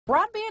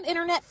Broadband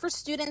internet for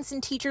students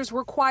and teachers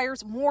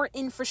requires more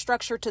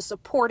infrastructure to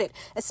support it,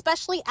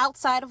 especially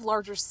outside of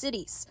larger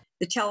cities.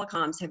 The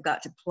telecoms have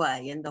got to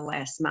play in the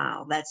last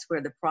mile. That's where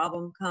the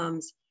problem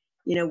comes.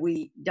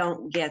 We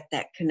don't get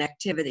that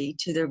connectivity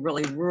to the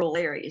really rural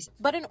areas.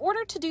 But in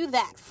order to do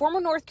that,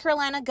 former North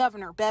Carolina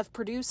Governor Bev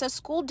Perdue says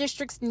school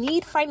districts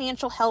need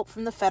financial help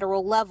from the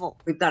federal level.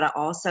 We've got to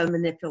also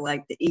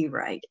manipulate the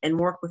E-rate and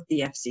work with the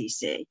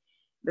FCC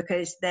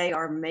because they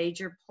are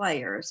major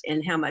players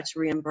in how much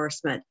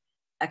reimbursement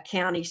a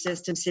county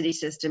system, city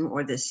system,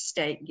 or the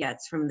state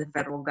gets from the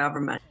federal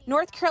government.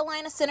 North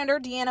Carolina Senator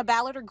Deanna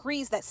Ballard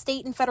agrees that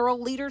state and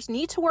federal leaders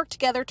need to work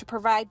together to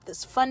provide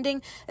this funding,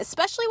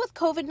 especially with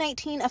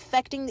COVID-19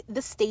 affecting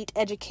the state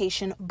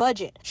education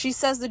budget. She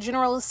says the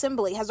General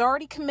Assembly has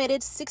already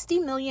committed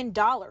 $60 million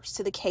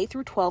to the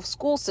K-12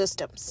 school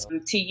systems.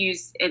 To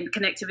use in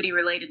connectivity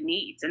related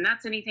needs, and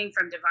that's anything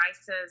from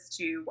devices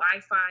to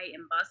Wi-Fi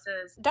and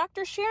buses.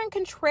 Dr. Sharon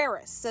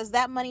Contreras says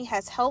that money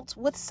has helped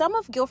with some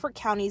of Guilford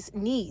County's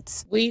needs.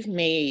 We've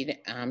made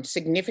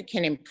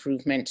significant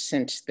improvements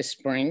since the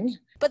spring.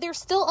 But there's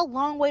still a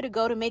long way to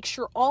go to make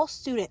sure all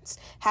students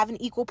have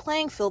an equal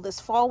playing field this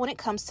fall when it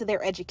comes to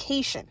their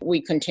education. We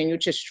continue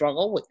to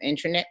struggle with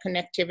internet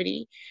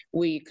connectivity.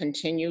 We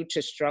continue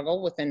to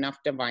struggle with enough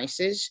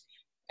devices.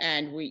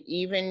 And we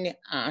even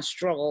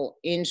struggle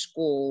in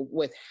school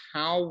with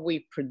how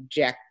we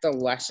project the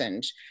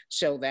lessons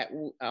so that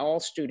all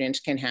students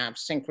can have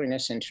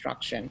synchronous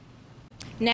instruction.